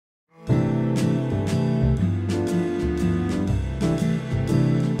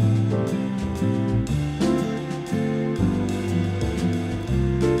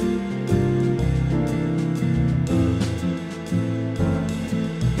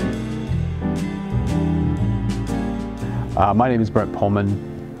My name is Brent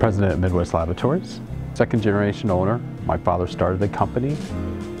Pullman, president of Midwest Laboratories. Second generation owner. My father started the company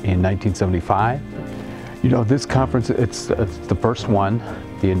in 1975. You know, this conference, it's the first one,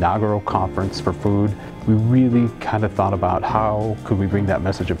 the inaugural conference for food. We really kind of thought about how could we bring that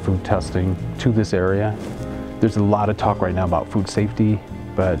message of food testing to this area. There's a lot of talk right now about food safety,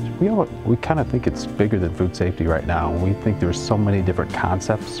 but we kind of think it's bigger than food safety right now. We think there's so many different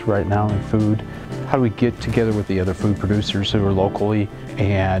concepts right now in food. How do we get together with the other food producers who are locally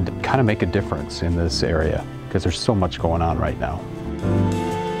and kind of make a difference in this area? Because there's so much going on right now.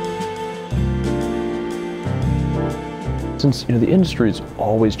 Since the industry is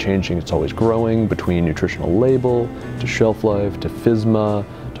always changing, it's always growing, between nutritional label, to shelf life, to FSMA,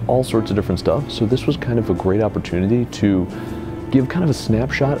 to all sorts of different stuff. So this was kind of a great opportunity to give kind of a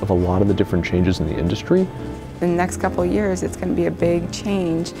snapshot of a lot of the different changes in the industry. In the next couple of years, it's going to be a big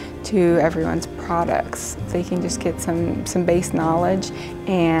change to everyone's products. They can just get some base knowledge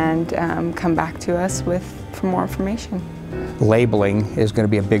and come back to us for more information. Labeling is going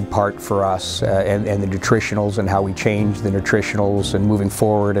to be a big part for us and the nutritionals and how we change the nutritionals and moving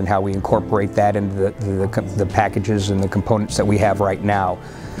forward and how we incorporate that into the packages and the components that we have right now.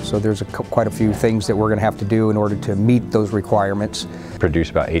 So there's quite a few things that we're going to have to do in order to meet those requirements.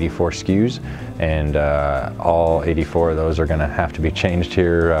 Produce about 84 SKUs, and all 84 of those are going to have to be changed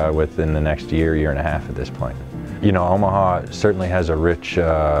here within the next year and a half at this point. You know, Omaha certainly has a rich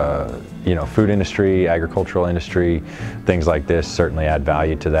food industry, agricultural industry. Things like this certainly add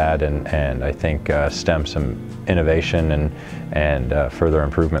value to that, and I think stem some innovation and further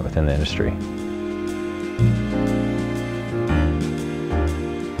improvement within the industry.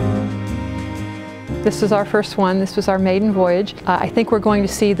 This is our first one. This was our maiden voyage. I think we're going to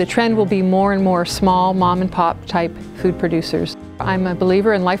see the trend will be more and more small mom and pop type food producers. I'm a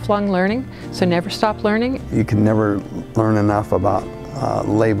believer in lifelong learning, so never stop learning. You can never learn enough about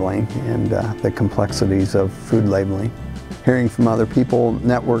labeling and the complexities of food labeling. Hearing from other people,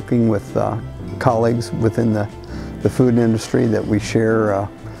 networking with colleagues within the food industry that we share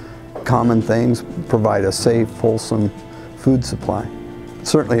common things, provide a safe, wholesome food supply.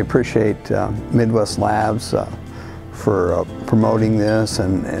 Certainly appreciate Midwest Labs for promoting this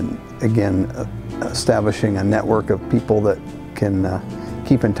and again establishing a network of people that can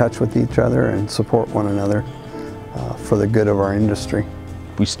keep in touch with each other and support one another for the good of our industry.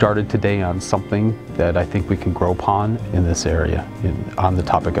 We started today on something that I think we can grow upon in this area, on the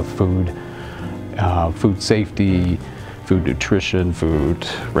topic of food, food safety, food nutrition, food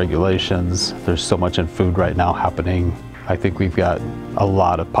regulations. There's so much in food right now happening. I think we've got a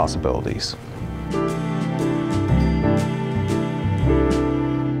lot of possibilities.